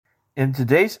In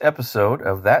today's episode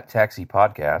of That Taxi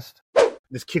Podcast,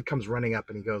 this kid comes running up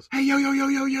and he goes, "Hey, yo, yo, yo,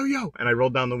 yo, yo, yo." And I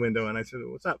rolled down the window and I said,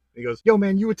 "What's up?" He goes, "Yo,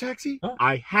 man, you a taxi?" Oh.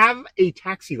 I have a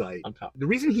taxi light. On top. The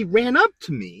reason he ran up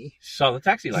to me Saw the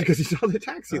taxi is light. because he saw the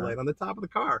taxi light on the top of the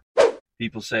car.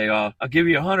 People say, I'll give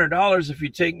you $100 if you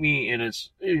take me, and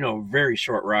it's, very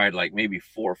short ride, like maybe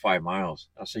 4 or 5 miles.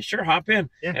 I'll say, sure, hop in.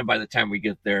 Yeah. And by the time we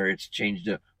get there, it's changed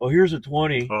to, here's a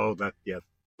 20. Oh, yeah.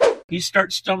 He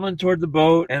starts stumbling toward the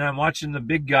boat, and I'm watching the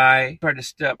big guy try to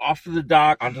step off of the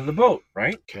dock onto the boat,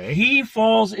 right? Okay. He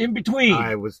falls in between.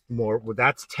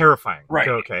 That's terrifying. Right.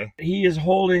 Okay. He is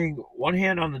holding one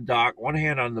hand on the dock, one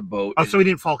hand on the boat. Oh, so he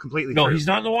didn't fall completely No, through. he's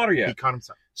not in the water yet. He caught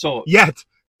himself. So Yet.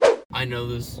 I know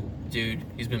this dude.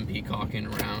 He's been peacocking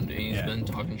around and he's been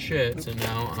talking shit. So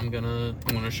now I'm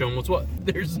gonna show him what's what.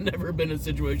 There's never been a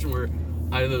situation where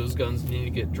either of those guns need to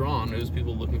get drawn. It was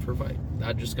people looking for a fight.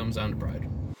 That just comes down to pride.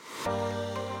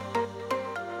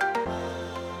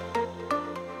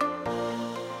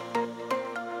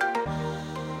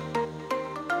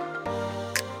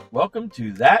 welcome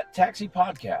to That Taxi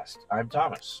Podcast. I'm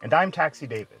Thomas. And I'm Taxi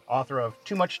David, author of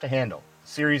Too Much to Handle, a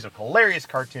series of hilarious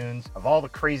cartoons of all the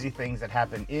crazy things that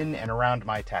happen in and around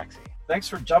my taxi. Thanks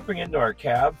for jumping into our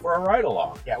cab for a ride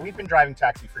along. Yeah, we've been driving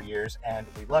taxi for years, and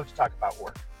we love to talk about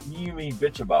work. You mean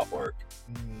bitch about work.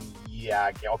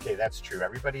 Yeah, okay, that's true.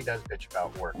 Everybody does bitch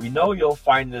about work. We know you'll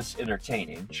find this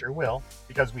entertaining. Sure will,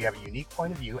 because we have a unique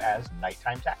point of view as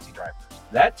nighttime taxi drivers.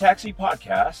 That Taxi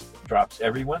Podcast drops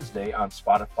every Wednesday on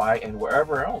Spotify and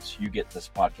wherever else you get this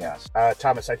podcast.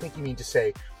 Thomas, I think you mean to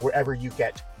say wherever you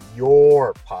get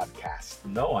your podcast.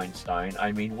 No, Einstein.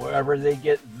 I mean wherever they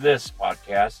get this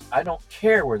podcast. I don't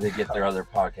care where they get their other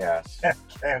podcasts.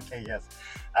 Okay, yes.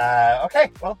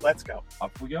 Okay, well, let's go.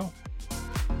 Up we go.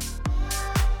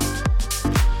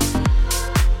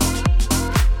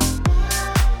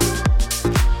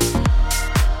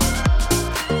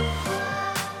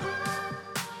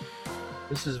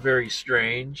 this is very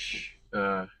strange.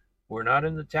 We're not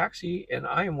in the taxi, and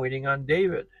I am waiting on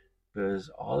David because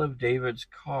all of David's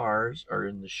cars are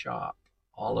in the shop.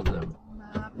 All of them.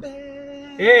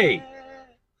 Hey!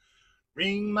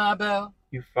 Ring my bell.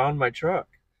 You found my truck.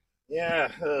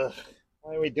 Yeah,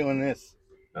 why are we doing this?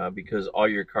 Because all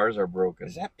your cars are broken.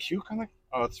 Is that puke on the...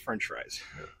 Oh, it's french fries.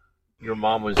 Your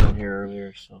mom was in here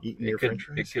earlier, so Eating your french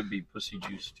fries? It could be pussy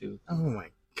juice, too. Oh, my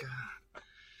God.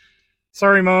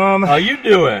 Sorry, Mom. How you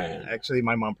doing? Actually,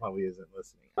 my mom probably isn't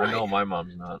listening. I know my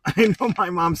mom's not. I know my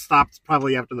mom stopped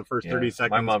probably after the first 30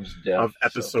 seconds my mom's deaf, of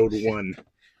episode 1.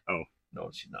 Oh. No,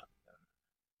 she's not.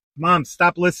 Mom,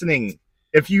 stop listening.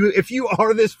 If you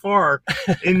are this far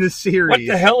in the series... What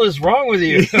the hell is wrong with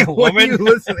you, what woman? are you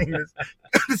listening to?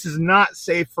 This is not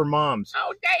safe for moms.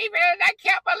 Oh, David, I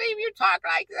can't believe you talk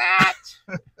like that.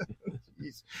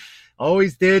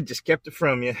 Always did, just kept it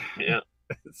from you. Yeah.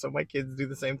 So my kids do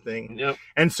the same thing. Yep.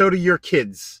 And so do your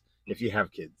kids, if you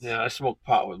have kids. Yeah, I smoke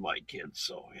pot with my kids,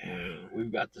 so yeah,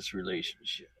 we've got this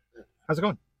relationship. How's it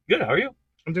going? Good, how are you?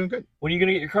 I'm doing good. When are you going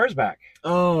to get your cars back?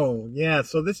 Oh, yeah.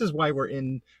 So this is why we're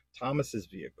in Thomas's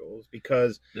vehicles,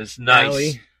 because This nice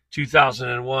Allie,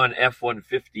 2001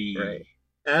 F-150.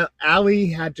 right. Allie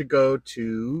had to go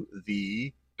to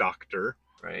the doctor.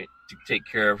 Right, to take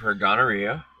care of her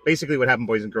gonorrhea. Basically what happened,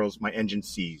 boys and girls, my engine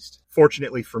seized.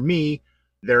 Fortunately for me,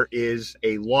 there is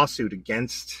a lawsuit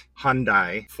against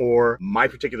Hyundai for my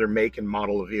particular make and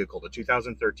model of vehicle, the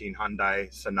 2013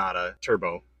 Hyundai Sonata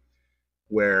Turbo,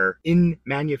 where in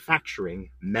manufacturing,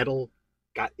 metal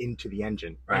got into the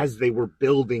engine as they were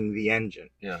building the engine.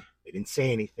 Yeah. They didn't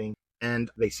say anything, and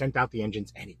they sent out the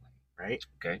engines anyway, right?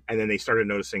 Okay. And then they started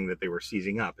noticing that they were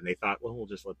seizing up, and they thought, well, we'll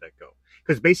just let that go.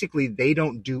 Because basically, they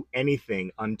don't do anything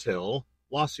until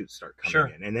lawsuits start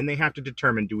coming in. And then they have to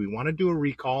determine, do we want to do a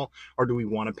recall or do we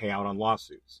want to pay out on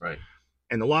lawsuits? Right.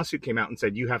 And the lawsuit came out and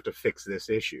said, you have to fix this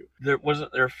issue.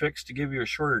 Wasn't there a fix to give you a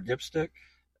shorter dipstick?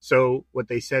 So what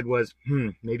they said was,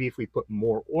 maybe if we put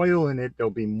more oil in it,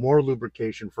 there'll be more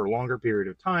lubrication for a longer period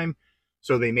of time.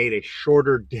 So they made a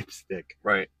shorter dipstick.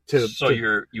 Right.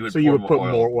 You would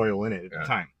put more oil in it at the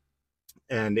time.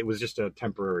 And it was just a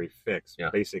temporary fix,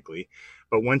 basically.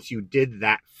 But once you did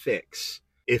that fix,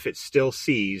 if it's still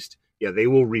seized, they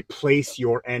will replace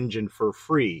your engine for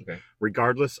free,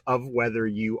 regardless of whether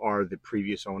you are the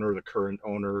previous owner, the current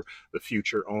owner, the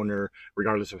future owner,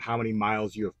 regardless of how many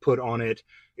miles you have put on it.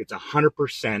 It's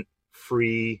 100%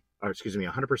 free,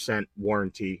 100%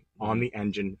 warranty on the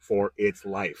engine for its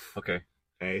life. Okay.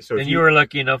 Okay, so and you were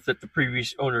lucky enough that the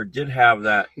previous owner did have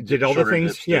that. Did all the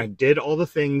things, did all the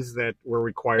things that were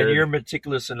required. And you're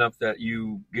meticulous enough that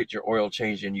you get your oil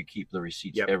changed and you keep the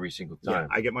receipts every single time.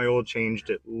 Yeah, I get my oil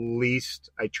changed at least.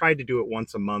 I tried to do it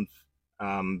once a month,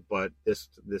 but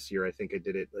this year I think I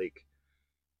did it like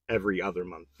every other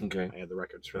month. Okay, I had the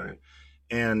records for that.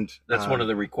 And that's one of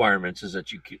the requirements is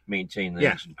that you maintain the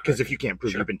engine. Because if you can't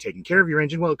prove you've been taking care of your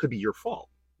engine, well, it could be your fault,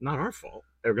 not our fault.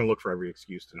 They're going to look for every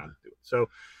excuse to not do it. So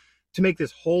to make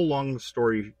this whole long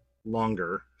story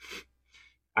longer,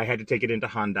 I had to take it into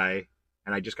Hyundai,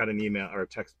 and I just got an email or a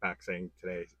text back saying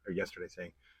yesterday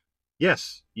saying,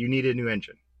 yes, you need a new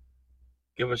engine.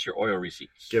 Give us your oil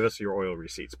receipts. Give us your oil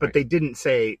receipts. But they didn't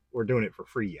say we're doing it for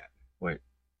free yet. Wait.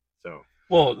 So.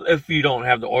 Well, if you don't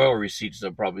have the oil receipts,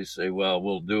 they'll probably say, well,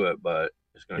 we'll do it, but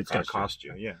it's going to cost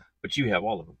you. Yeah. But you have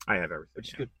all of them. I have everything. Which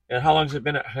is good. And how long has it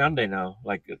been at Hyundai now?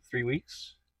 Like 3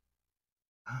 weeks?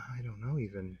 I don't know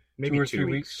even. Maybe 2 or 3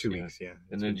 weeks. 2 weeks, yeah.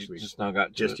 And then just now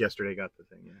got just yesterday got the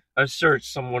thing, yeah. I've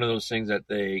searched one of those things that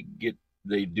they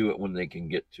do it when they can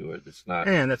get to it. It's not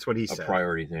and that's what he said. A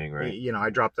priority thing, right? You know,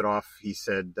 I dropped it off. He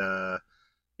said,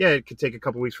 it could take a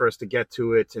couple weeks for us to get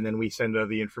to it, and then we send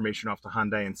the information off to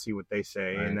Hyundai and see what they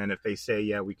say. Right. And then if they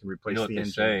say, we can replace the engine.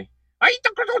 Say? Hey,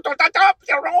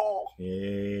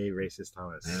 racist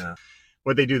Thomas. Yeah.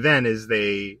 What they do then is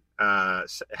they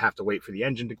have to wait for the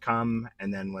engine to come,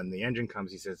 and then when the engine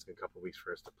comes, he says it's a couple of weeks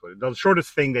for us to put it. The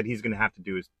shortest thing that he's going to have to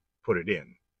do is put it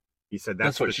in. He said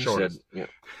that's what the shortest. Said.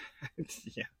 Yeah.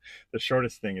 Yeah, the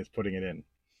shortest thing is putting it in.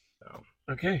 So.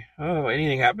 Okay. Oh,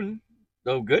 anything happened?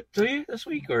 Oh, good to you this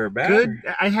week or bad? Good.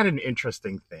 Or? I had an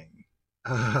interesting thing.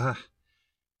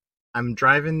 I'm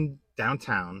driving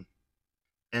downtown,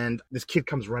 and this kid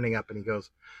comes running up, and he goes,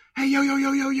 "Hey, yo, yo,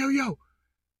 yo, yo, yo, yo!"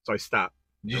 So I stopped.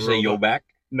 Did you say yo back?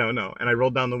 No. And I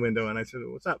rolled down the window, and I said,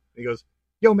 "What's up?" He goes,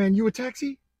 "Yo, man, you a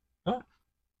taxi?" Huh?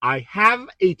 I have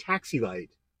a taxi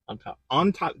light.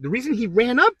 On top. The reason he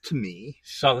ran up to me...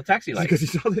 Saw the taxi light. Because he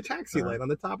saw the taxi light on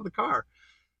the top of the car.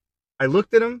 I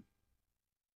looked at him,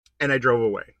 and I drove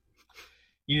away.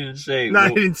 You didn't say... No,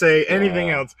 I didn't say anything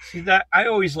else. See, that I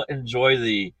always enjoy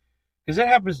because that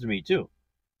happens to me, too.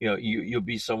 You know, you'll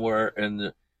be somewhere,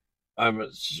 and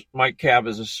my cab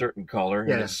is a certain color,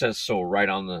 and it says so right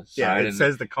on the side. Yeah, it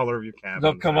says the color of your cab.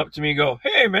 They'll come up to me and go,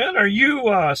 "Hey, man, are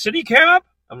you city cab?"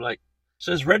 I'm like,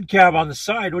 says red cab on the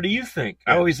side. What do you think?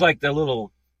 Yeah. I always like the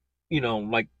little,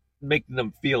 like making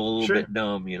them feel a little bit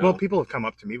dumb, Well, people have come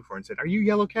up to me before and said, "Are you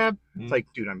yellow cab?" Mm-hmm. It's like,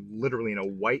 dude, I'm literally in a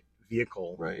white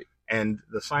vehicle. Right. And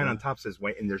the sign on top says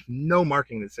white, and there's no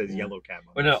marking that says yellow cab.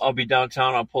 I'll be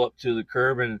downtown, I'll pull up to the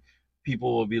curb, and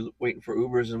people will be waiting for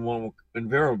Ubers, and one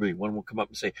will come up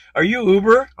and say, "Are you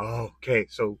Uber?" Oh, okay.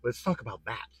 So let's talk about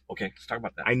that. Okay, let's talk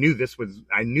about that. I knew this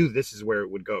is where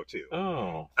it would go to.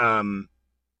 Oh.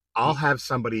 I'll have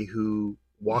somebody who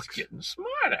walks. He's getting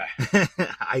smarter.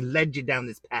 I led you down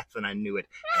this path and I knew it.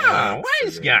 Oh,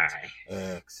 wise guy.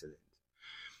 Excellent.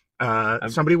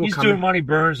 Somebody will come. He's doing Monty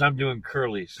Burns. I'm doing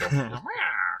Curly. So.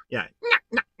 Yeah.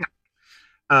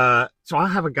 So I'll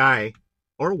have a guy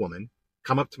or a woman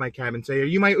come up to my cab and say, "Are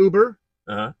you my Uber?"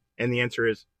 Uh-huh. And the answer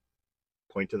is,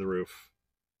 point to the roof.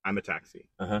 I'm a taxi.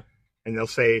 Uh-huh. And they'll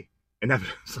say,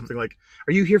 something like,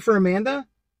 "Are you here for Amanda?"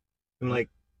 I'm like,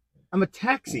 "I'm a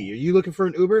taxi. Are you looking for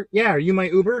an Uber?" "Yeah, are you my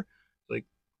Uber?" Like,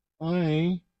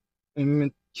 "I am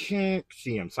a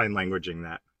taxi." I'm sign languaging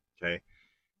that. Okay.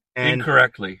 And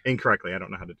Incorrectly. I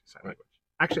don't know how to do sign language.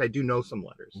 Actually, I do know some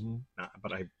letters,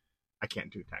 but I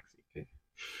can't do taxi. Okay.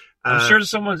 I'm sure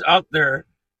someone's out there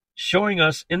showing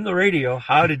us in the radio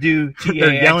how to do TAXI.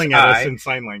 They're yelling at us in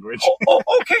sign language. Oh,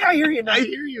 okay. I hear you now. I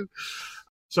hear you.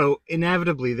 So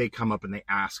inevitably they come up and they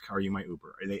ask, "Are you my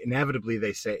Uber?" Inevitably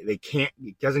they say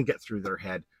it doesn't get through their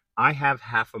head. I have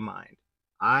half a mind.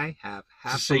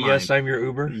 Say, "Yes, I'm your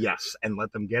Uber." Yes. And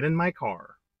let them get in my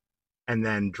car and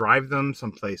then drive them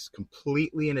someplace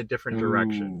completely in a different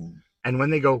direction. And when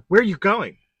they go, "Where are you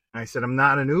going?" I said, "I'm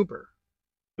not an Uber."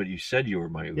 But you said you were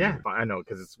my Uber. Yeah, I know,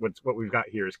 because it's what we've got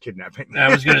here is kidnapping. I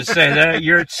was going to say that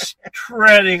you're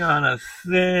treading on a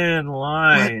thin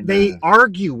line. But they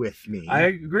argue with me. I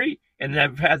agree, and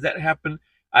I've had that happen.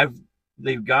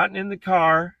 They've gotten in the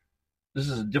car. This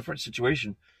is a different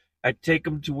situation. I take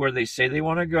them to where they say they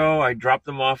want to go. I drop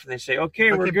them off, and they say,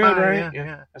 "Okay, we're good, bye, right?"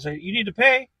 Yeah. I say, "You need to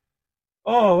pay."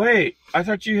 "Oh, wait, I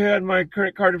thought you had my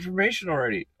credit card information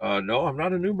already." No, I'm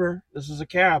not an Uber. This is a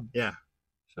cab. Yeah.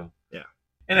 So. Yeah.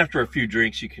 And after a few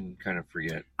drinks, you can kind of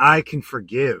forget. I can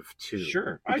forgive, too.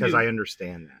 Sure. Because I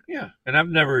understand that. Yeah. And I've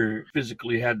never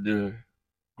physically had to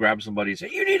grab somebody and say,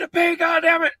 "You need to pay,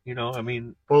 goddammit!" You know, I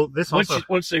mean, well, this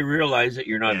once they realize that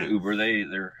you're not an Uber,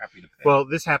 they're happy to pay. Well,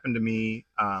 this happened to me.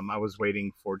 I was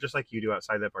waiting for, just like you do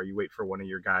outside that bar, you wait for one of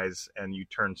your guys and you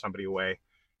turn somebody away.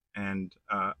 And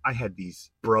I had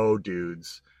these bro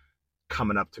dudes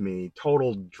coming up to me,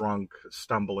 total drunk,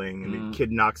 stumbling, and the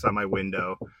kid knocks on my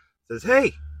window, says,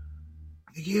 "Hey,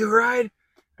 think you have a ride?"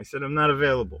 I said, "I'm not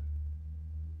available."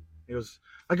 He goes,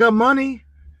 "I got money."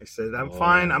 I said, "I'm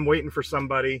fine. I'm waiting for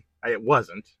somebody." It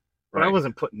wasn't, but I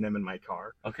wasn't putting them in my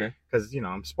car. Okay. Because,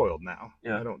 I'm spoiled now.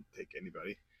 Yeah. I don't take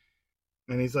anybody.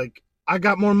 And he's like, "I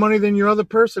got more money than your other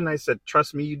person." I said,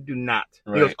 "Trust me, you do not."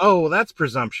 Right. He goes, "Oh, well, that's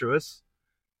presumptuous."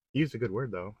 He used a good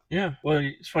word, though. Yeah. Well,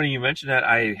 it's funny you mentioned that.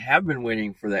 I have been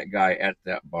waiting for that guy at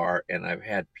that bar, and I've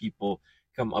had people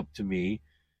come up to me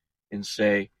and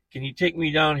say, "Can you take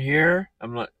me down here?"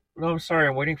 I'm like, "No, I'm sorry.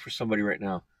 I'm waiting for somebody right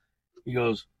now." He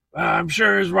goes, "I'm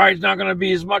sure his ride's not going to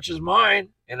be as much as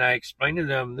mine." And I explained to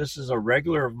them, this is a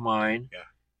regular of mine. Yeah.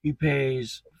 He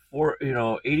pays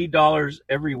 $80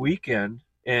 every weekend.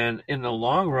 And in the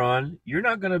long run, you're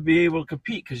not going to be able to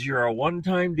compete because you're a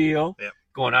one-time deal. Yeah.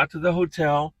 Going out to the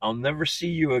hotel. I'll never see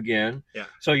you again. Yeah.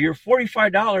 So your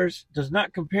 $45 does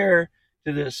not compare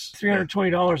to this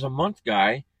 $320 a month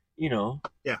guy,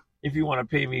 Yeah. If you want to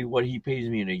pay me what he pays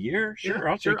me in a year, sure,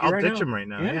 I'll take you I'll right ditch now. him right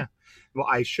now. Yeah. Well,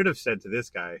 I should have said to this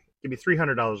guy, "Give me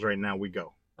 $300 right now, we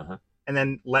go." Uh-huh. And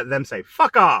then let them say,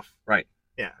 "Fuck off." Right.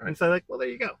 Yeah. Right. And so like, well, there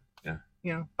you go.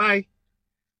 Yeah. Bye.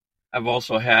 I've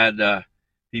also had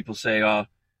people say, "I'll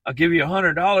give you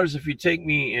 $100 if you take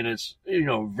me," and it's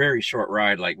very short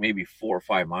ride, like maybe 4 or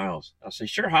 5 miles. I'll say,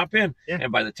 "Sure, hop in." Yeah.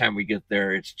 And by the time we get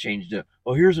there, it's changed to,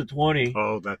 "Here's a 20."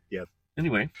 Oh, that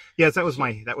Anyway. Yes, that was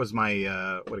my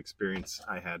what experience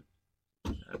I had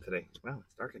today. Wow,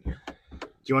 it's dark in here.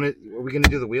 Are we gonna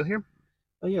do the wheel here?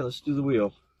 Oh yeah, let's do the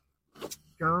wheel.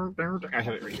 I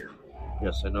have it right here.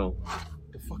 Yes, I know.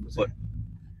 The fuck was that?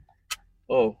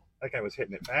 Oh, that guy was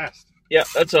hitting it fast. Yeah,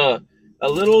 that's a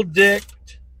little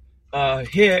dicked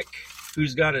hick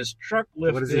who's got his truck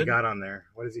lifted. What does he got on there?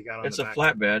 It's a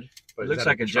flatbed. It looks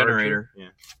like a generator.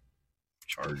 Yeah.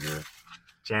 Charger.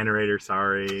 Generator,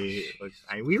 sorry.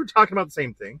 We were talking about the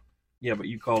same thing. Yeah, but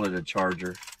you call it a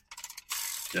charger.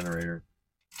 Generator.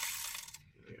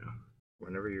 Yeah.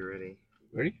 Whenever you're ready.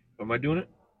 Ready? Am I doing it?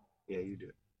 Yeah, you do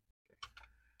it.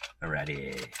 Okay.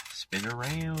 Alrighty. Spin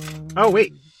around. Oh,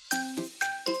 wait.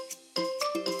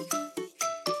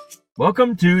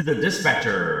 Welcome to the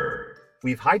Dispatcher.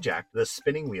 We've hijacked the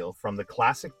spinning wheel from the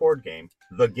classic board game,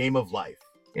 The Game of Life.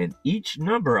 And each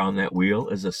number on that wheel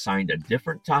is assigned a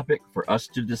different topic for us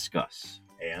to discuss.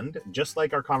 And just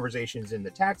like our conversations in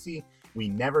the taxi, we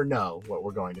never know what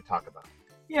we're going to talk about.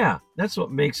 Yeah, that's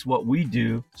what makes what we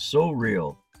do so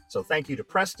real. So thank you to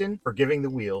Preston for giving the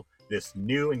wheel this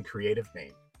new and creative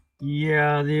name.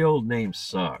 Yeah, the old name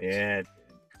sucked. Yeah.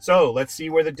 So let's see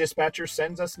where the dispatcher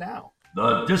sends us now.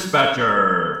 The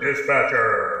Dispatcher.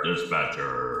 Dispatcher.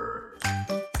 Dispatcher.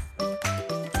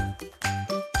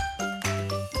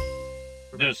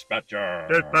 Dispatcher.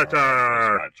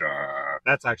 Dispatcher. Dispatcher.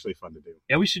 That's actually fun to do.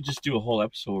 Yeah, we should just do a whole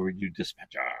episode where we do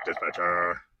Dispatcher.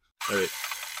 Dispatcher. All right.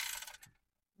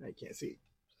 I can't see.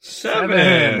 7.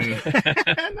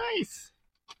 Nice.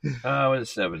 What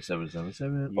is 7?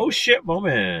 7. Oh shit!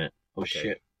 Moment. Oh shit!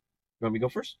 You want me to go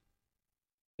first?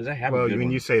 Because I have. Well,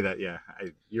 when you say that, yeah,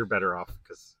 you're better off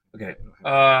because. Okay.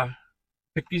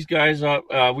 Pick these guys up.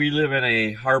 We live in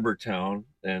a harbor town,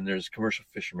 and there's commercial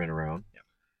fishermen around.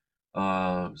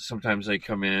 Yeah. Sometimes they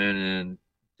come in and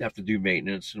have to do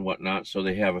maintenance and whatnot, so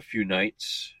they have a few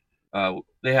nights.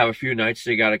 They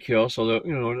got to kill, so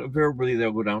invariably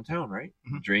they'll go downtown, right?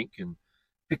 Mm-hmm. Drink and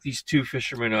pick these 2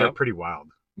 fishermen up. They're pretty wild.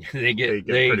 they get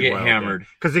hammered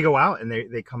because they go out and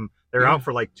they come. They're out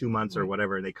for like 2 months or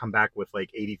whatever, and they come back with like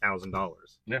 $80,000.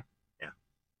 Yeah.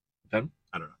 Done?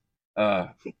 I don't know.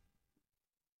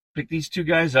 Pick these 2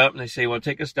 guys up, and they say, "Well,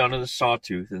 take us down to the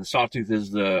Sawtooth." And the Sawtooth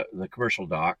is the commercial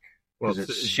dock. Well,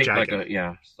 it's shaped jacket.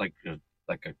 it's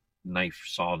like a knife,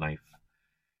 saw knife,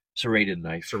 serrated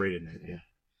knife. Serrated knife. Yeah,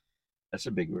 that's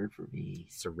a big word for me.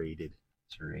 Serrated.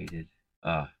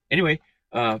 Anyway,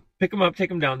 pick them up, take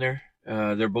them down there.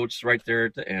 Their boat's right there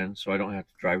at the end, so I don't have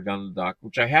to drive down the dock,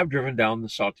 which I have driven down the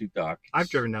Sawtooth dock. I've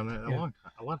driven down that a lot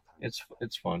of times.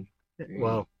 It's fun.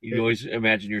 Well, you always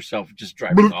imagine yourself just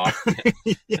driving off.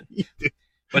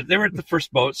 But they were at the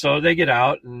first boat, so they get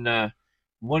out, and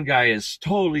one guy is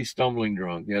totally stumbling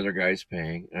drunk. The other guy's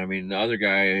paying. I mean, the other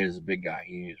guy is a big guy.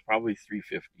 He's probably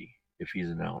 350 if he's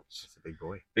an ounce. That's a big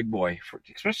boy. Big boy,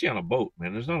 especially on a boat,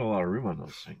 man. There's not a lot of room on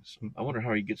those things. I wonder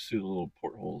how he gets through the little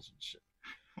portholes and shit.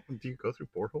 Do you go through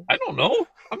portholes? I don't know.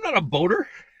 I'm not a boater.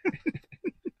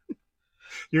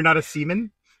 You're not a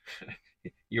seaman?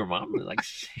 Your mom was like,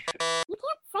 you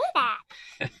can't say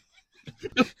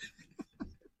that.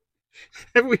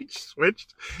 Have we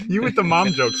switched? You with the mom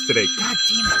jokes today. God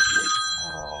damn it.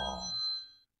 oh.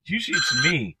 Usually it's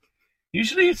me.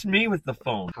 Usually it's me with the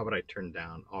phone. How about I turn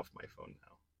down off my phone now?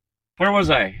 Where was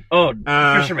I? Oh,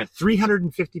 fisherman.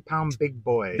 350-pound big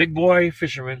boy. Big boy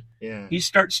fisherman. Yeah. He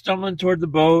starts stumbling toward the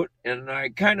boat, and I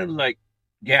kind of like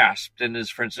gasped, and his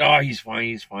friend said, oh, he's fine,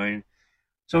 he's fine.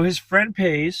 So his friend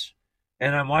pays,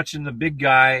 and I'm watching the big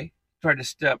guy try to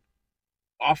step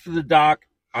off of the dock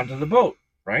onto the boat,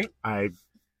 right?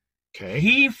 Okay.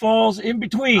 He falls in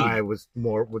between.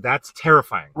 That's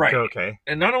terrifying. Right. Okay.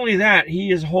 And not only that,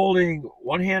 he is holding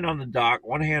one hand on the dock,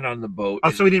 one hand on the boat.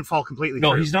 Oh, so he didn't fall completely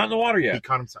No, through. he's not in the water yet. He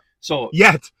caught himself. So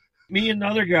Yet. me and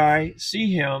another guy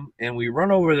see him, and we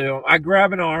run over to him. I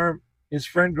grab an arm. His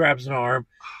friend grabs an arm,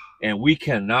 and we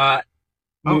cannot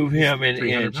move him an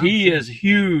inch. He is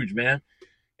huge, man.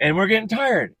 And we're getting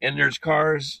tired. And there's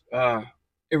cars.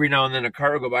 Every now and then a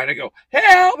car will go by, and I go,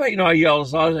 help! You know, I yell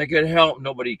as loud as I could, help.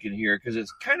 Nobody can hear because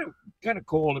it's kind of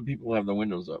cold and people have the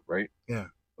windows up, right? Yeah.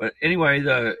 But anyway,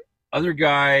 the other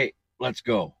guy lets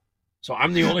go. So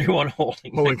I'm the only one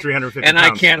holding 350 and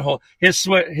pounds. I can't hold his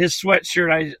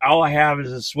sweatshirt. All I have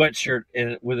is a sweatshirt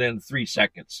within 3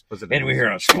 seconds. And we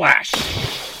hear a splash.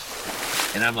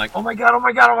 And I'm like, oh my God.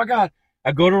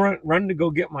 I go to run to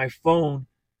go get my phone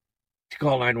to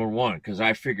call 911 because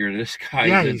I figure this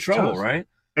guy's in trouble, right?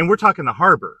 And we're talking the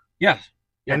harbor. Yes.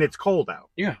 Yeah. And it's cold out.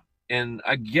 Yeah. And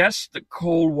I guess the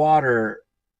cold water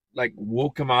like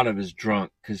woke him out of his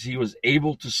drunk because he was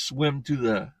able to swim to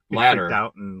the ladder.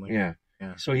 Out and yeah.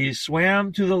 So he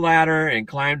swam to the ladder and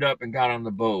climbed up and got on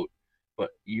the boat.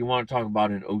 But you want to talk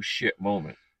about an oh shit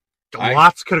moment.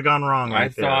 Lots could have gone wrong. I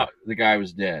thought the guy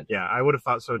was dead. Yeah, I would have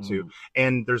thought so too.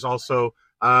 And there's also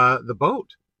the boat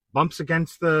bumps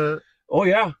against the. Oh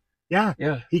yeah. Yeah.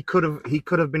 Yeah. He could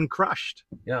have been crushed.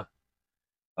 Yeah.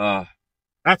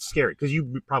 That's scary because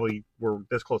you probably were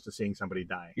this close to seeing somebody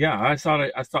die. Yeah, I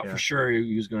thought for sure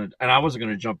he was gonna, and I wasn't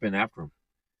gonna jump in after him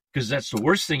because that's the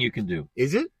worst thing you can do.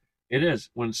 Is it? It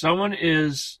is. When someone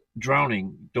is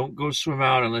drowning, don't go swim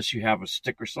out unless you have a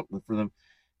stick or something for them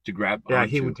to grab. Yeah,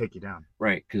 onto. he would take you down.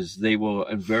 Right, because they will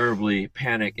invariably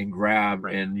panic and grab,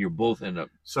 and you both end up.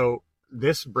 So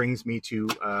this brings me to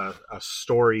a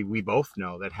story we both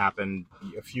know that happened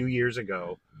a few years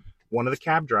ago. One of the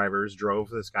cab drivers drove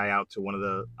this guy out to one of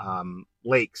the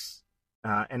lakes,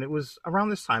 and it was around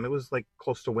this time. It was like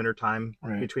close to winter time,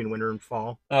 between winter and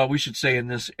fall. We should say in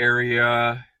this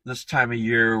area, this time of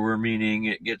year, we're meaning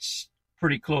it gets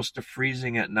pretty close to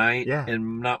freezing at night,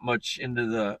 and not much into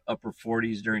the upper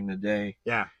 40s during the day.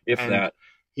 Yeah, if that.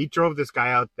 He drove this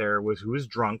guy out there who was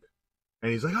drunk,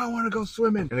 and he's like, "I want to go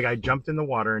swimming." And the guy jumped in the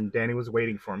water, and Danny was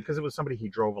waiting for him because it was somebody he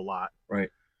drove a lot. Right.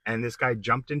 And this guy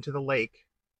jumped into the lake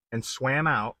and swam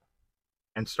out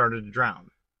and started to drown.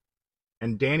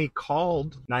 And Danny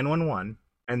called 911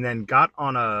 and then got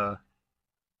on a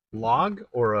log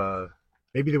or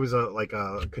maybe there was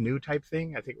a canoe type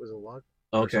thing. I think it was a log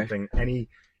or something. And he,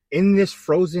 in this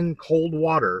frozen cold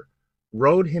water,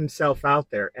 rowed himself out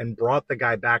there and brought the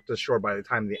guy back to shore by the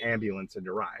time the ambulance had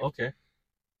arrived. Okay.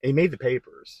 He made the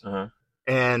papers. Uh-huh.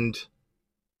 And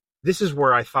this is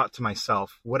where I thought to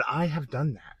myself, would I have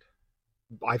done that?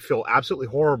 I feel absolutely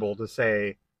horrible to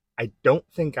say I don't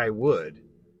think I would.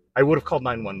 I would have called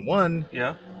 911.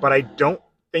 Yeah. But I don't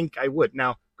think I would.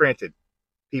 Now, granted,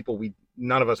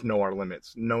 none of us know our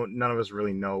limits. None of us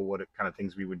really know what kind of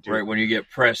things we would do. Right, when you get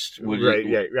pressed. Right.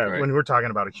 When we're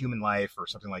talking about a human life or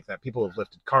something like that, people have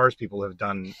lifted cars, people have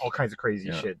done all kinds of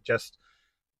crazy shit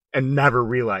and never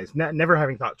realized, never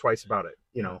having thought twice about it,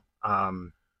 you know.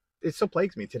 It still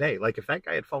plagues me today. Like if that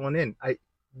guy had fallen in,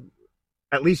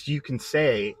 at least you can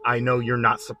say, I know you're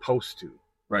not supposed to.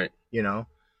 Right. You know,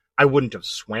 I wouldn't have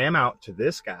swam out to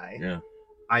this guy. Yeah.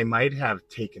 I might have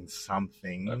taken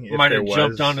something. Might have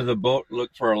jumped onto the boat,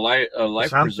 looked for a life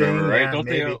preserver, right? Yeah, Don't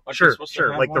maybe. they?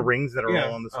 Sure. Like the rings that are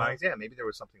all on the sides. Yeah, maybe there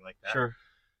was something like that. Sure.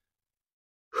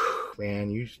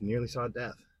 Man, you nearly saw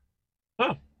death.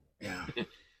 Huh. Yeah.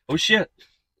 Oh shit.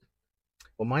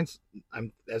 Well,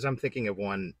 as I'm thinking of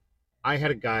one, I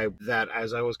had a guy that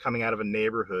as I was coming out of a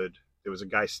neighborhood, there was a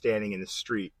guy standing in the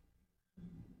street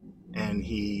and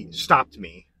he stopped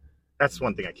me. That's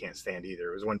one thing I can't stand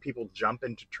either. It was when people jump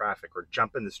into traffic or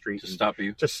jump in the street to stop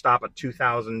you. Just stop a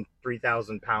 2,000,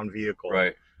 3,000 pound vehicle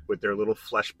with their little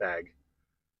flesh bag,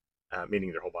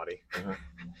 meaning their whole body. Uh-huh.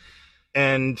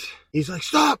 And he's like,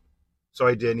 stop. So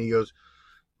I did. And he goes,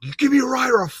 give me a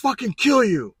ride or I'll fucking kill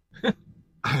you.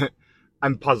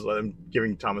 I'm puzzled. I'm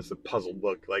giving Thomas a puzzled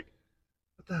look. Like,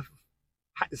 what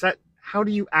the? how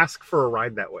do you ask for a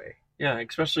ride that way? Yeah,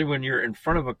 especially when you're in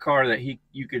front of a car that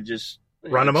you could just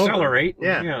run him accelerate. over.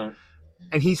 Yeah.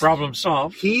 And he's problem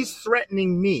solved. He's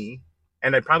threatening me,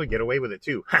 and I'd probably get away with it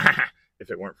too,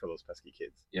 if it weren't for those pesky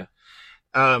kids. Yeah.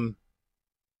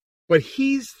 But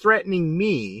he's threatening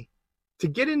me to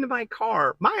get into my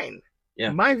car, my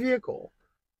vehicle,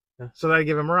 so that I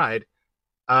give him a ride.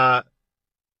 And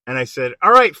I said,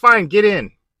 "All right, fine, get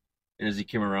in." And as he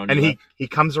came around, and he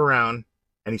comes around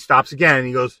and he stops again and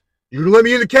he goes, "You gonna let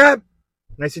me in the cab?"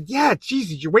 And I said, "Yeah,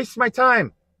 Jesus, you're wasting my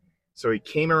time." So he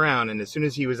came around, and as soon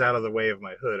as he was out of the way of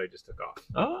my hood, I just took off.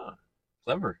 Oh,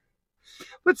 clever.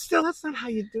 But still, that's not how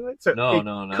you do it. So No.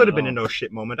 Could have been a no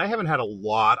shit moment. I haven't had a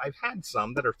lot. I've had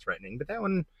some that are threatening, but that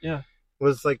one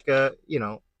was like,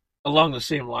 Along the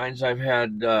same lines, I've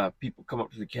had people come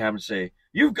up to the cab and say,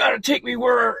 "You've got to take me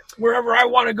wherever I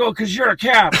want to go because you're a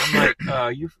cab." I'm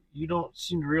like, you don't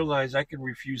seem to realize I can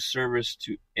refuse service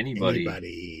to anybody.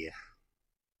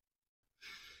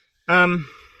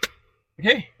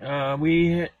 Okay,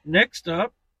 we next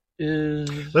up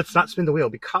is... Let's not spin the wheel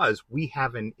because we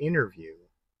have an interview.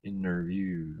 I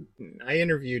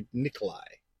interviewed Nikolai.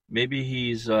 Maybe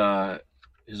he's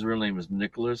his real name is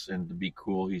Nicholas, and to be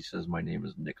cool, he says my name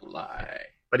is Nikolai.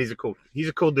 But he's a cool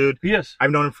dude. Yes.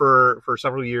 I've known him for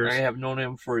several years. I have known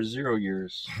him for 0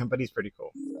 years. But he's pretty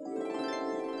cool.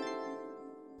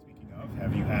 Speaking of,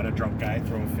 have you had a drunk guy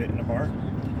throw a fit in a bar?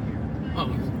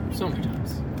 Oh, so many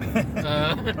times.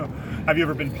 Have you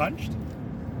ever been punched?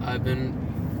 I've been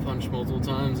punched multiple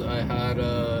times. I had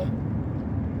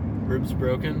ribs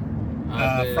broken.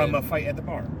 From a fight at the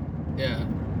bar? Yeah.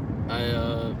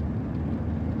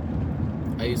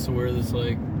 I used to wear this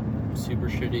like super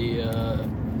shitty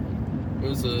it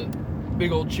was a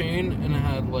big old chain and it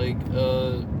had like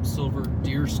a silver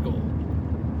deer skull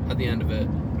at the end of it.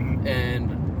 Mm-hmm.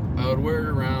 And I would wear it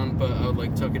around, but I would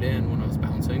like tuck it in when I was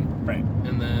bouncing. Right.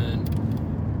 And then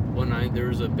one night there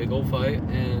was a big old fight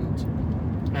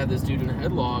and I had this dude in a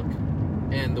headlock,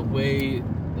 and the way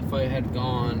the fight had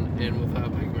gone and with how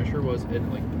big my shirt was, it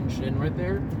like pinched in right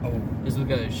there. Oh. Because the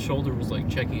guy's shoulder was like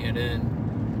checking it in,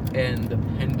 and the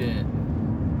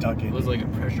pendant dug in. Was like a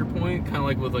pressure point, kind of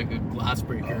like with like a glass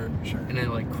breaker. Oh, sure. And it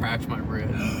like cracked my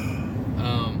rib.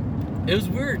 It was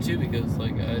weird too because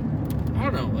like I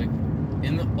don't know, like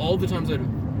all the times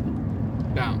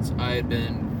I'd bounce, I had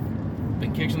been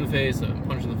kicked in the face, I've been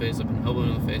punched in the face, I've been elbowed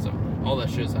in the face, all that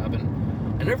shit's happened.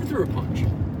 I never threw a punch.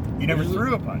 You never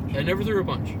threw a punch? I never threw a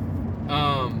punch.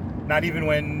 Not even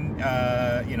when,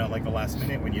 like the last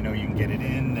minute when you know you can get it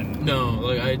in? And no,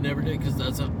 like I never did because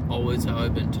that's always how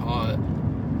I've been taught.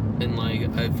 And like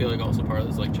I feel like also part of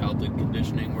this like childhood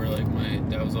conditioning where like my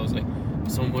dad was always like,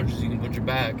 if someone punches you can punch it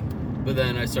back. But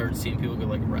then I started seeing people get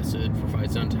like arrested for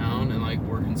fights downtown and like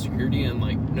work in security and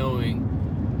like knowing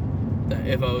that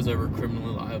if I was ever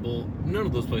criminally liable, none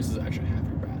of those places actually have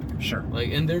your back. Sure.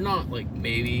 Like, and they're not like,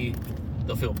 maybe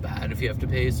they'll feel bad if you have to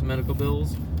pay some medical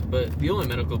bills, but the only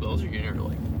medical bills you're getting are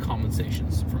like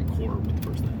compensations from court with the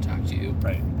person that attacked you.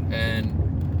 Right.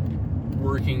 And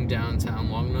working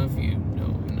downtown long enough, you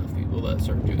know enough people that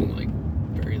start doing like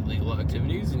very illegal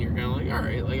activities, and you're kind of like, all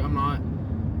right, like I'm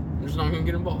just not going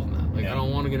to get involved in that. Like, I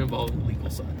don't want to get involved in the legal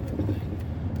side of everything.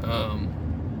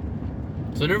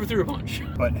 So I never threw a punch.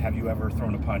 But have you ever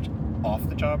thrown a punch off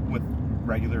the job with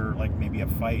regular, like maybe a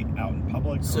fight out in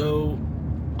public? So,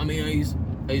 I mean,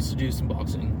 I used to do some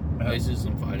boxing. I used to do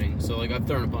some fighting. So, like, I've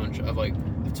thrown a punch.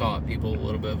 I've taught people a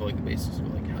little bit of, like, the basics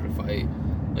of, like, how to fight.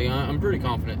 Like, I'm pretty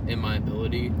confident in my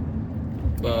ability.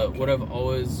 But what I've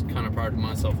always kind of prided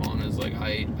myself on is, like,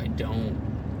 I don't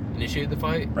initiate the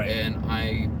fight. Right. And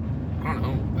I don't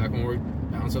know, back when we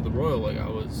bounced at the Royal, like, I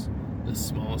was the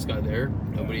smallest guy there.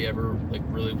 Nobody ever, like,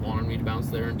 really wanted me to bounce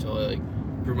there until I, like,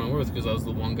 proved my worth, because I was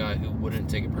the one guy who wouldn't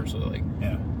take it personally.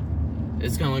 Like,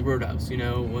 it's kind of like Roadhouse, you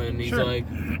know, when he's like,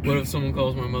 what if someone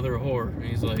calls my mother a whore? And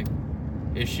he's like,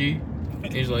 is she?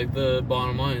 And he's like, the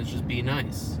bottom line is just be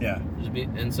nice. Yeah. Just be,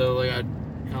 and so, like, I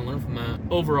kind of learned from that.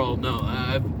 Overall, no,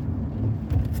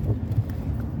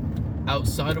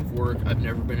 outside of work, I've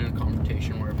never been in a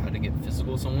confrontation where I've had to get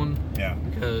physical with someone. Yeah.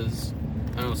 Because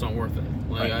I know it's not worth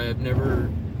it. Like, I have never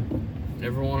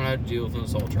wanted to have to deal with an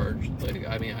assault charge. Like,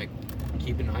 I mean, I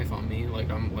keep a knife on me.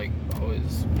 Like, I'm, like,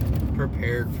 always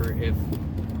prepared for if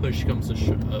push comes to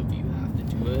shove, you have to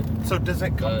do it. So does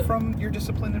that come from your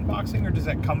discipline in boxing, or does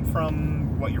that come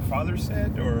from what your father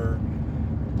said, or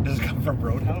does it come from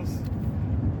Roadhouse?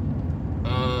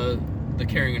 the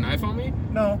carrying a knife on me?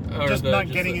 No, just not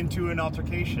getting into an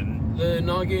altercation. The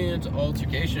not getting into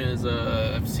altercation is,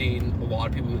 I've seen a lot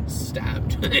of people get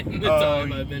stabbed in the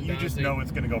time I've been You bouncing. just know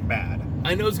it's going to go bad.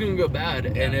 I know it's going to go bad,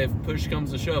 and if push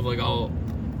comes to shove, like,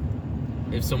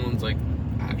 if someone's, like,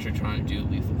 actually trying to do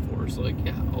lethal force, like,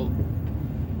 yeah,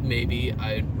 maybe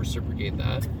I'd reciprocate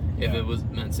that if it was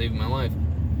meant saving my life.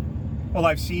 Well,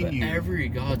 I've seen you. Every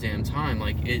goddamn time,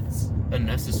 like, it's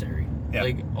unnecessary. Yeah.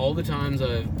 Like, all the times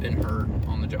I've been hurt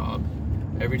on the job,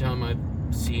 every time I've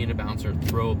seen a bouncer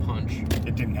throw a punch,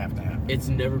 it didn't have to happen. It's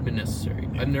never been necessary.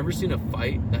 Yeah. I've never seen a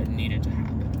fight that needed to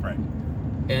happen. Right.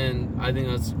 And I think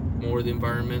that's more the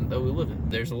environment that we live in.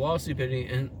 There's a lot of stupidity,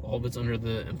 and all of it's under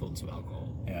the influence of alcohol.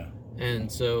 Yeah.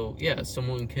 And so, yeah,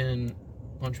 someone can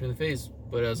punch me in the face,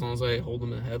 but as long as I hold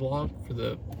them in a headlock for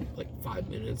the, 5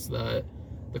 minutes that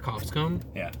the cops come,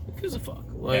 who gives a fuck?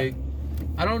 Like,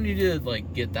 I don't need to,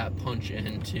 get that punch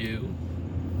into...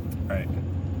 Right.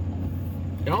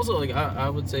 And also, I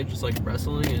would say just,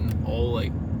 wrestling and all,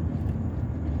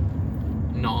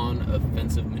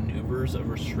 non-offensive maneuvers of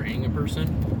restraining a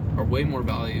person are way more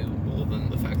valuable than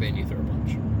the fact they need to throw a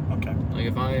punch. Okay. Like,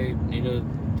 if I need to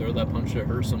throw that punch to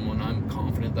hurt someone, I'm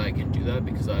confident that I can do that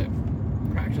because I've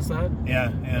practiced that.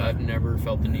 Yeah. I've never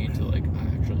felt the need to, I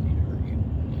actually need to hurt you.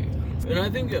 And I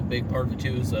think a big part of it,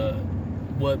 too, is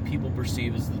what people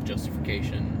perceive as the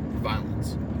justification for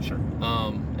violence. Sure.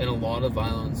 And a lot of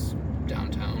violence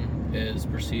downtown is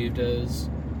perceived as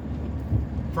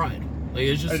pride. Like,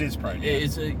 it's just... It is pride,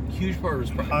 It's a huge part of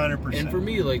his pride. 100%. And for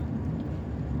me,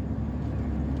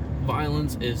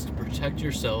 violence is to protect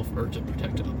yourself or to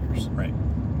protect others. Right.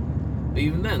 But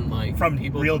even then, from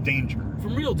real danger.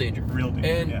 From real danger. Real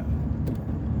danger,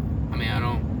 and, I mean, I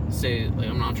don't say,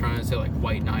 I'm not trying to say,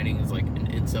 white knighting is, an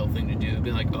incel thing to do.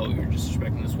 Being oh, you're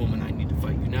disrespecting this woman, I need to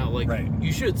fight you now.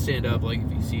 You should stand up,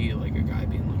 if you see, a guy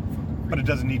being, but it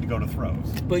doesn't need to go to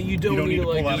throws. But you don't need to,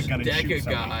 pull out just a gun and deck shoot a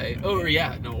guy.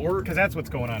 Or, because that's what's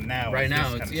going on now. Right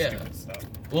now, it's, stupid stuff.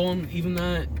 Well, and even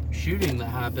that shooting that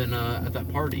happened at that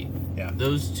party. Yeah.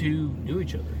 Those two knew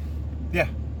each other. Yeah.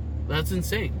 That's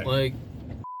insane.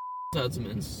 Had some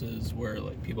instances where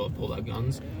people have pulled out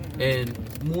guns,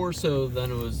 and more so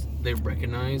than it was they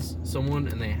recognize someone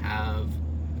and they have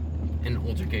an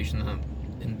altercation that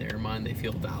in their mind they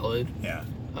feel valid. Yeah.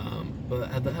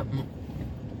 But at that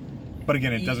But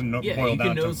again, it doesn't boil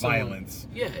down to violence.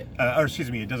 Yeah. Or excuse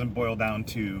me, it doesn't boil down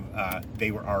to they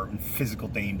are in physical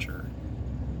danger.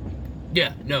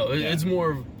 Yeah, no, it's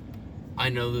more of, I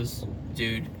know this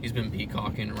dude, he's been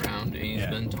peacocking around and he's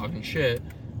been talking shit,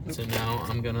 so now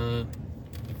I'm gonna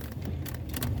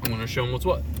show him what's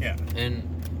what. Yeah. And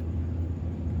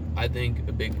I think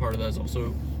a big part of that is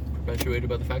also perpetuated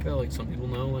by the fact that some people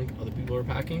know other people are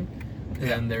packing.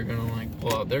 And they're gonna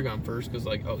pull out their gun first because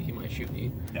oh, he might shoot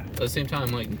me. Yeah. At the same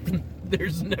time,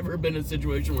 there's never been a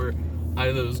situation where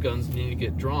either of those guns need to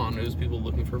get drawn. It was people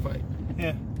looking for a fight.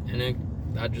 Yeah.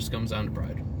 And that just comes down to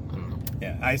pride. I don't know.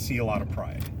 Yeah, I see a lot of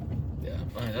pride. Yeah,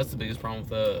 that's the biggest problem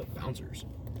with bouncers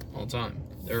all the time.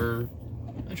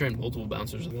 I trained multiple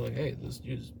bouncers and they're hey, this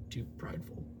dude's too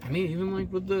prideful. I mean, even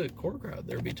with the core crowd,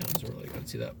 there'd be times where I'd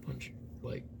see that punch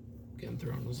getting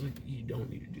thrown. I was you don't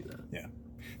need to do that. Yeah.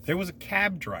 There was a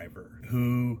cab driver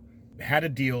who had a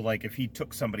deal if he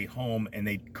took somebody home and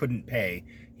they couldn't pay,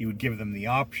 he would give them the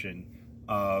option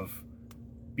of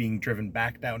being driven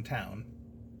back downtown,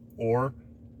 or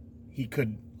he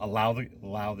could allow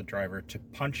the driver to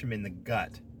punch him in the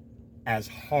gut as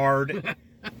hard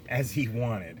as he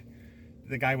wanted.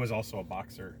 The guy was also a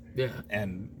boxer. Yeah.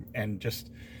 And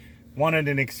just wanted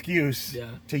an excuse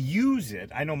to use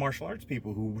it. I know martial arts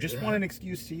people who just want an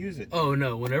excuse to use it. Oh,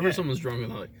 no. Whenever someone's drunk,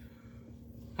 they're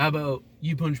how about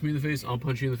you punch me in the face, I'll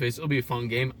punch you in the face. It'll be a fun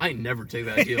game. I never take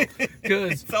that deal.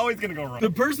 Because it's always going to go wrong. The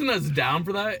person that's down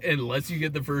for that and lets you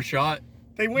get the first shot,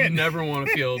 they win. You never want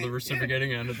to feel the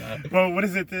reciprocating end of that. Well, what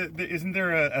is it? Isn't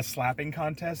there a slapping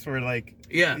contest where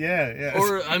Yeah.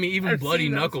 Or, I mean, even bloody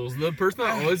knuckles. The person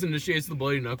that always initiates the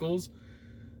bloody knuckles,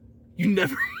 you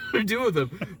never want to do with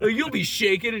them. You'll be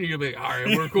shaking and you'll be all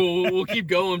right, we're cool. We'll keep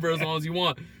going for as long as you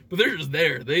want. But they're just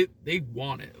there. They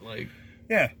want it.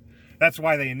 Yeah. That's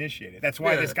why they initiate it. That's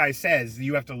why this guy says,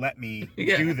 you have to let me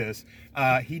do this.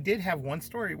 He did have one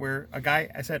story where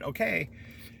I said, okay.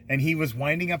 And he was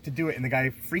winding up to do it. And the guy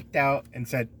freaked out and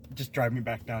said, just drive me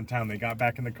back downtown. They got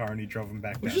back in the car and he drove him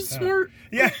back downtown. Which is smart.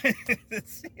 Yeah.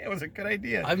 It was a good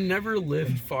idea. I've never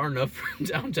lived far enough from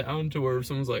downtown to where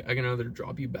someone's I can either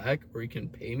drop you back or you can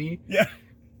pay me. Yeah.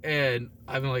 And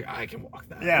I'm like, I can walk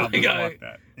that. Yeah, like, walk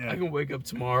that. Yeah. I can wake up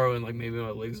tomorrow and like maybe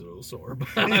my legs are a little sore, but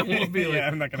I won't be like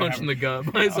I'm not gonna punched in the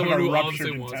gut by I'll someone have a who ruptured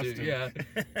obviously wants to. intestine. Yeah.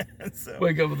 So,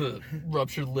 Wake up with a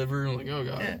ruptured liver and like, oh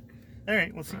god. yeah. All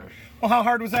right, we'll see. Well, how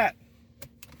hard was that?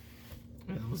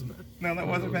 Yeah, that wasn't bad. No, that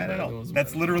wasn't bad at all. That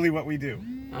That's bad. literally what we do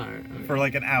All right. Okay. for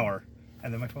like an hour,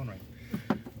 and then my phone rang.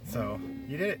 So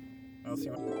you did it. I'll see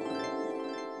what.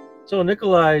 So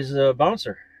Nikolai's a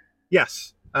bouncer.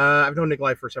 Yes, I've known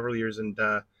Nikolai for several years, and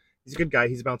he's a good guy.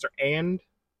 He's a bouncer and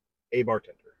a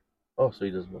bartender. Oh, so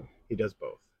he does both. He does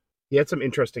both. He had some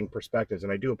interesting perspectives,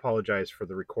 and I do apologize for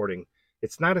the recording.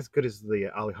 It's not as good as the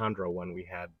Alejandro one we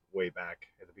had way back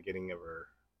at the beginning of our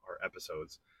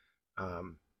episodes,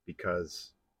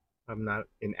 because I'm not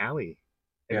in Alley.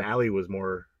 And Alley was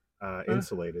more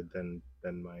insulated than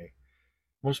my...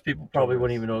 Most people probably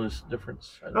wouldn't even notice the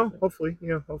difference. Hopefully.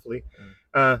 Hopefully.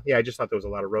 I just thought there was a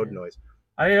lot of road noise.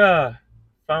 I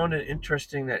found it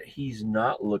interesting that he's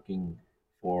not looking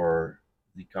for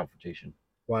the confrontation.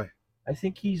 Why? I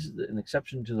think he's an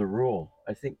exception to the rule.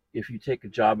 I think if you take a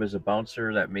job as a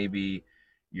bouncer, that maybe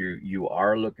you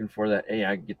are looking for that. Hey,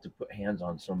 I get to put hands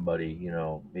on somebody,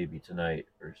 maybe tonight,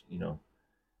 or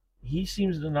he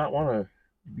seems to not want to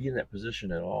be in that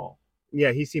position at all.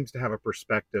 Yeah, he seems to have a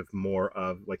perspective more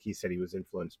of, like he said, he was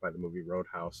influenced by the movie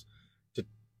Roadhouse, to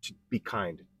be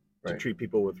kind, to treat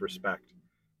people with respect.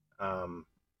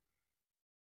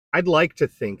 I'd like to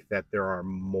think that there are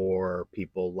more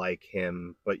people like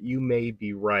him, but you may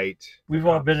be right. We've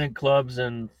all been in clubs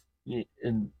and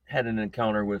had an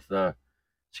encounter with a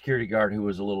security guard who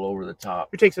was a little over the top.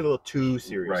 Who takes it a little too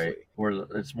seriously. Right. Where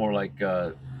it's more like,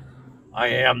 I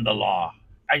am the law.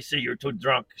 I say you're too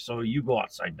drunk, so you go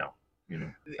outside now.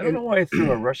 I don't know why I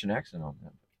threw a Russian accent on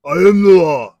that. I am the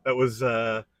law. That was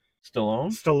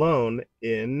Stallone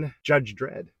in Judge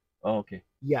Dredd. Oh, okay.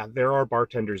 Yeah, there are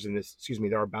bouncers in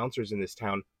this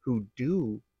town who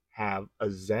do have a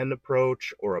zen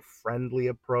approach or a friendly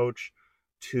approach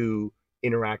to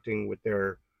interacting with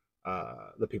their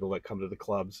the people that come to the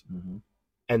clubs. Mm-hmm.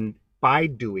 And by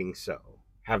doing so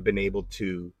have been able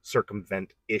to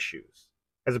circumvent issues,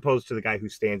 as opposed to the guy who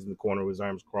stands in the corner with his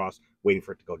arms crossed waiting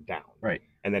for it to go down. Right.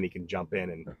 And then he can jump in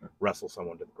and wrestle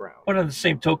someone to the ground. But on the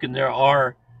same token, there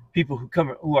are people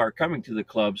who are coming to the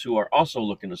clubs who are also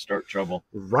looking to start trouble.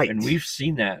 Right. And we've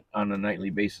seen that on a nightly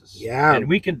basis. Yeah. And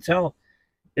we can tell.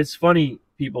 It's funny,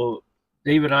 people.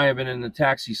 Dave and I have been in the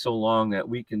taxi so long that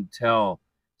we can tell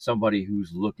somebody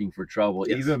who's looking for trouble,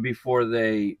 even before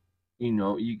they,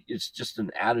 it's just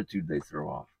an attitude they throw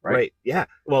off. Right. Yeah.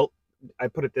 Well, I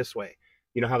put it this way.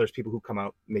 You know how there's people who come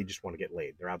out and they just want to get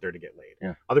laid. They're out there to get laid.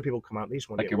 Yeah. Other people come out and they just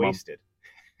want to get wasted.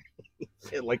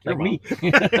 like me.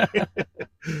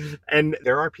 And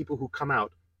there are people who come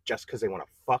out just because they want to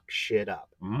fuck shit up.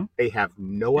 Mm-hmm. They have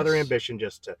no other ambition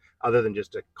other than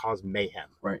to cause mayhem.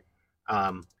 Right.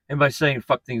 And by saying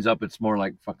fuck things up, it's more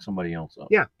like fuck somebody else up.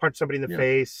 Yeah, punch somebody in the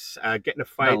face, get in a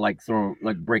fight.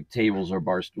 Not break tables or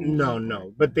bar stools.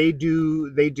 No. But they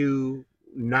do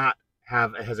not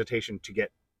have a hesitation to get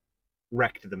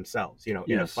wrecked themselves, in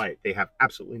a fight. They have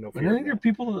absolutely no fear. And I think there are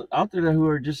people out there who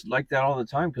are just like that all the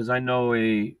time, because I know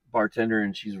a bartender,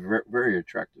 and she's a very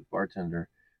attractive bartender,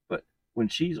 but when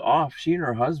she's off, she and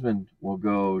her husband will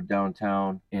go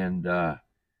downtown and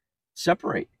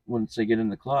separate once they get in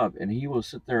the club, and he will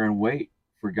sit there and wait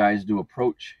for guys to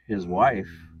approach his wife,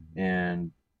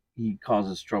 and he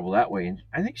causes trouble that way, and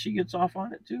I think she gets off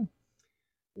on it too.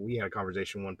 We had a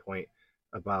conversation one point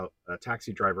about a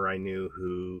taxi driver I knew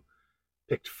who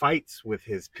picked fights with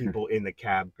his people in the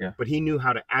cab, but he knew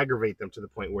how to aggravate them to the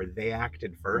point where they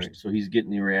acted first. Right. So he's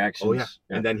getting the reactions. Oh, yeah.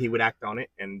 And then he would act on it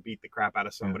and beat the crap out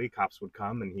of somebody. Cops would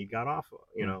come and he got off,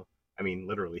 I mean,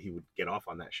 literally, he would get off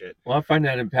on that shit. Well, I find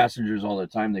that in passengers all the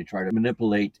time. They try to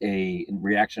manipulate a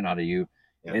reaction out of you,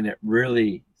 and it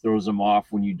really throws them off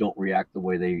when you don't react the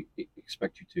way they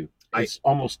expect you to. It's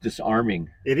almost disarming.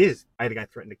 It is. I had a guy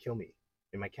threaten to kill me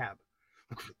in my cab.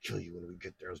 I'm going to kill you when we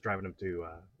get there. I was driving him to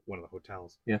one of the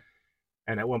hotels. Yeah.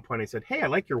 And at one point I said, hey, I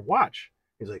like your watch.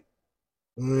 He's like,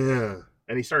 yeah.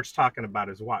 And he starts talking about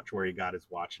his watch, where he got his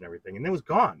watch and everything. And it was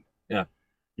gone. Yeah.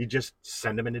 You just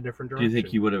send him in a different direction. Do you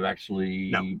think he would have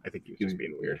actually... No, I think he was just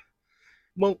being weird.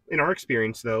 Well, in our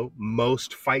experience, though,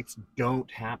 most fights don't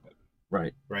happen.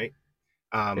 Right. Right?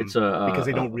 It's because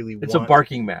they don't really want... It's a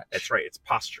barking match. That's right. It's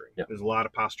posturing. Yeah. There's a lot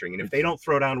of posturing. And if they don't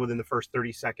throw down within the first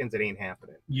 30 seconds, it ain't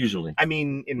happening. Usually. I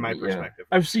mean, in my perspective.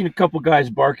 I've seen a couple guys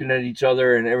barking at each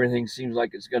other and everything seems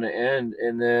like it's going to end.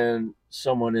 And then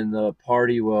someone in the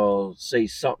party will say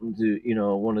something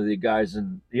to, one of the guys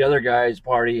in the other guy's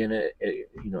party, and it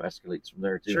escalates from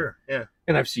there too. Sure, yeah.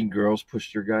 And I've seen girls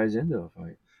push their guys into a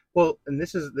fight. Well, and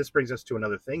this brings us to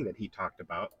another thing that he talked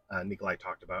about, Nikolai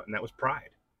talked about, and that was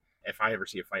pride. If I ever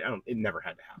see a fight, it never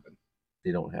had to happen.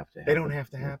 They don't have to happen. They don't have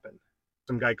to happen.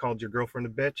 Some guy called your girlfriend a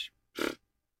bitch.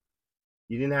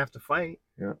 You didn't have to fight.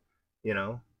 Yeah. You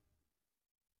know?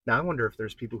 Now, I wonder if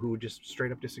there's people who would just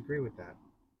straight up disagree with that.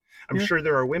 I'm sure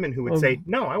there are women who would say,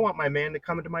 no, I want my man to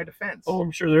come into my defense. Oh,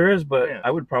 I'm sure there is, but I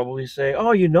would probably say,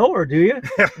 oh, you know her, do you?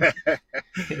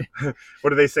 What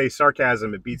do they say?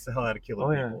 Sarcasm. It beats the hell out of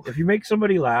killing people. If you make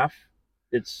somebody laugh,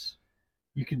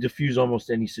 you can diffuse almost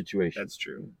any situation. That's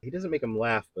true. He doesn't make them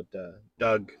laugh, but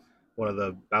Doug, one of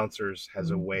the bouncers,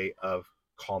 has a way of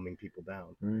calming people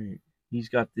down. Right. He's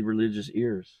got the religious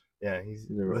ears. Yeah, he's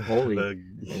holy.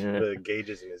 The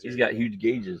gauges in his ears. He's got huge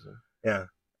gauges. Yeah.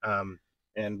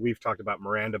 And we've talked about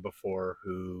Miranda before,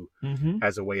 who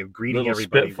has a way of greeting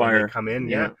everybody Spitfire. when they come in.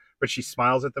 Yeah. But she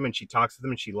smiles at them and she talks to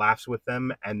them and she laughs with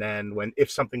them. And then if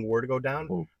something were to go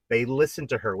down, they listen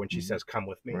to her when she says, come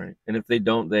with me. Right. And if they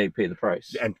don't, they pay the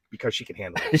price. And because she can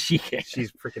handle it. She can.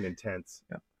 She's freaking intense.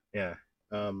 Yeah.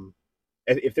 And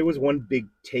if there was one big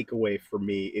takeaway for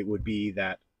me, it would be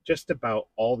that just about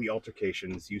all the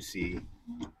altercations you see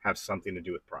have something to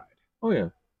do with pride. Oh,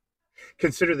 yeah.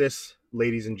 Consider this,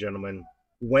 ladies and gentlemen.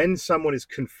 When someone is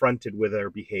confronted with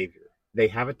their behavior, they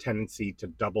have a tendency to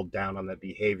double down on that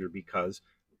behavior because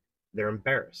they're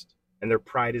embarrassed and their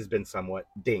pride has been somewhat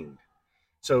dinged.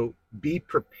 So be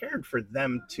prepared for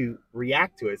them to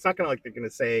react to it. It's not going to like they're going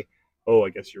to say, oh, I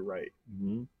guess you're right.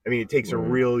 Mm-hmm. I mean, it takes a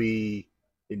really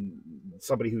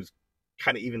somebody who's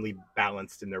kind of evenly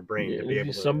balanced in their brain to be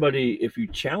able to. If you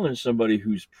challenge somebody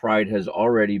whose pride has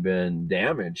already been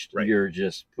damaged, you're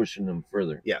just pushing them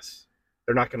further. Yes.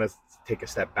 They're not going to take a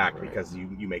step back because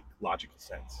you make logical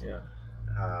sense. Yeah.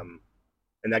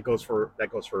 And that goes for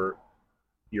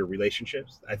your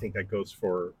relationships. I think that goes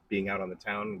for being out on the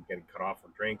town and getting cut off for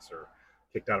drinks or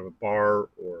kicked out of a bar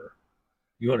or.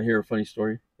 You want to hear a funny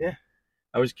story? Yeah.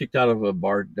 I was kicked out of a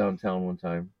bar downtown one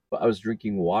time, but I was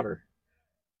drinking water.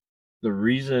 The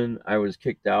reason I was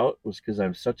kicked out was because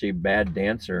I'm such a bad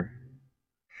dancer.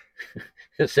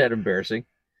 Is that embarrassing?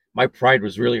 My pride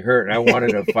was really hurt, and I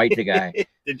wanted to fight the guy.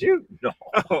 Did you? No.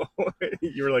 Oh,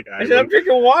 you were like, I said, I'm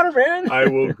drinking water, man. I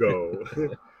will go.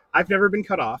 I've never been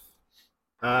cut off.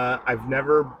 I've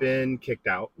never been kicked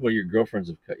out. Well, your girlfriends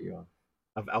have cut you off.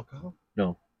 Of alcohol?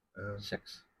 No.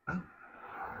 Sex. Oh.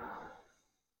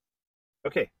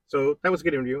 Okay, so that was a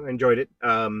good interview. I enjoyed it.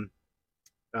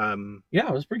 Yeah,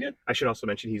 it was pretty good. I should also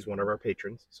mention he's one of our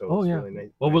patrons. So really nice.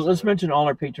 Well, let's mention all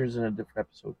our patrons in a different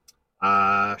episode.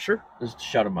 Sure. Just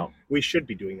shout them out. We should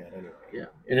be doing that anyway. Yeah,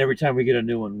 and every time we get a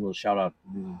new one, we'll shout out.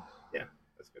 Yeah,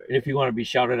 that's good. And if you want to be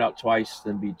shouted out twice,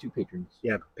 then be 2 patrons.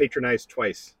 Yeah, patronize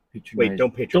twice. Wait,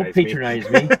 don't patronize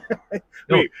me.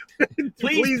 No. Wait,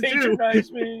 please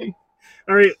patronize me.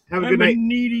 All right, have a good night. I'm a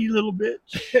needy little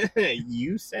bitch.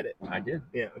 You said it. I did.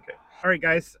 Yeah. Okay. All right,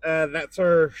 guys. That's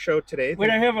our show today. Wait,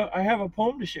 I have a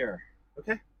poem to share.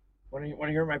 Okay. Want to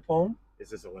hear my poem? Is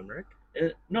this a limerick?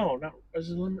 No, not. Is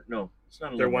it a limerick? No, it's not a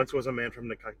limerick. There once was a man from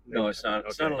the. No, it's not. Okay.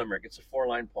 It's not a limerick. It's a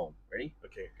 4-line poem. Ready?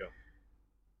 Okay, go.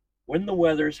 When the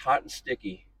weather's hot and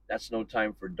sticky, that's no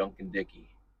time for Dunkin' Dicky.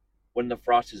 When the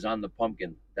frost is on the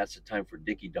pumpkin, that's the time for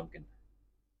Dicky Dunkin'.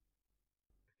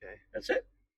 Okay. That's it.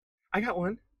 I got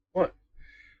one. What?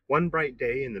 One bright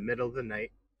day in the middle of the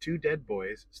night, 2 dead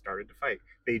boys started to fight.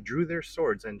 They drew their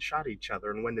swords and shot each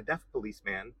other, and when the deaf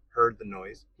policeman heard the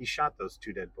noise, he shot those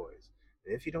 2 dead boys.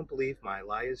 And if you don't believe my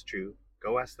lie is true,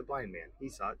 go ask the blind man. He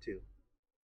saw it too.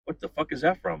 What the fuck is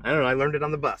that from? I don't know. I learned it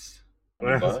on the bus.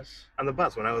 On the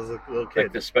bus when I was a little kid.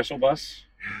 Like the special bus?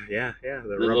 Yeah.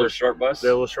 The little short bus? The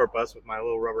little short bus with my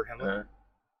little rubber helmet.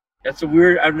 That's a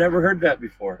weird. I've never heard that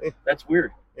before. That's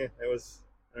weird. Yeah, it was.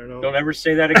 I don't know. Don't ever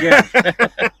say that again.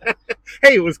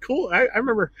 Hey, it was cool. I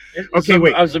remember. Okay,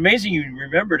 wait. I was amazing you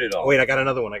remembered it all. Wait, I got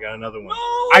another one. No,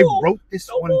 I wrote this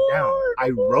one down. I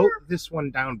wrote this one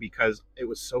down because it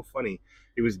was so funny.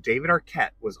 It was David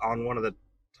Arquette was on one of the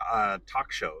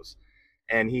talk shows,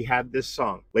 and he had this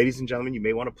song. Ladies and gentlemen, you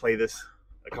may want to play this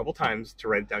a couple times to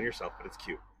write it down yourself, but it's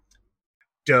cute.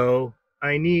 Doe,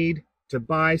 I need to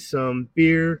buy some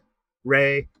beer.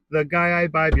 Ray, the guy I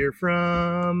buy beer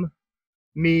from.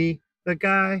 Me, the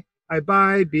guy I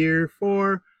buy beer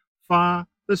for. Fa,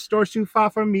 the store's too far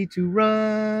for me to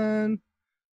run.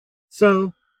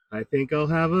 So, I think I'll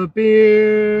have a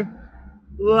beer.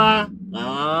 La,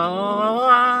 la, la,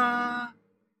 la.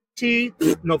 Tea.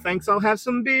 No thanks, I'll have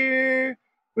some beer.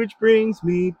 Which brings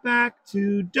me back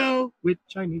to Doe, which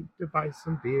I need to buy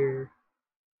some beer.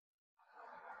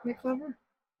 Isn't that clever?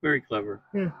 Very clever.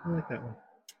 Yeah, I like that one.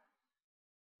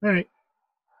 All right.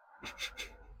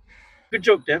 Good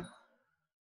joke, Dan.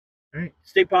 All right.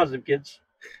 Stay positive, kids.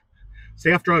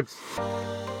 Stay off drugs.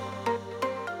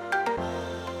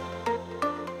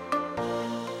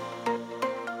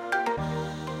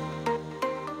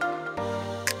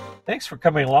 Thanks for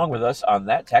coming along with us on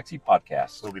That Taxi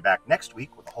Podcast. We'll be back next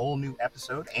week with a whole new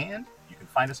episode, and you can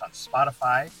find us on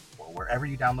Spotify or wherever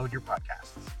you download your podcasts.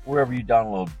 Wherever you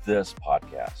download this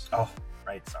podcast. Oh,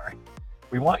 right, sorry.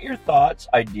 We want your thoughts,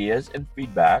 ideas, and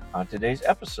feedback on today's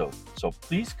episode. So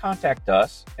please contact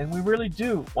us, and we really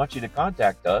do want you to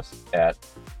contact us at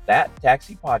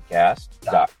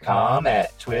thattaxipodcast.com,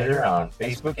 at Twitter, on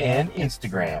Facebook, and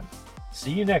Instagram.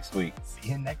 See you next week.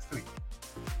 See you next week.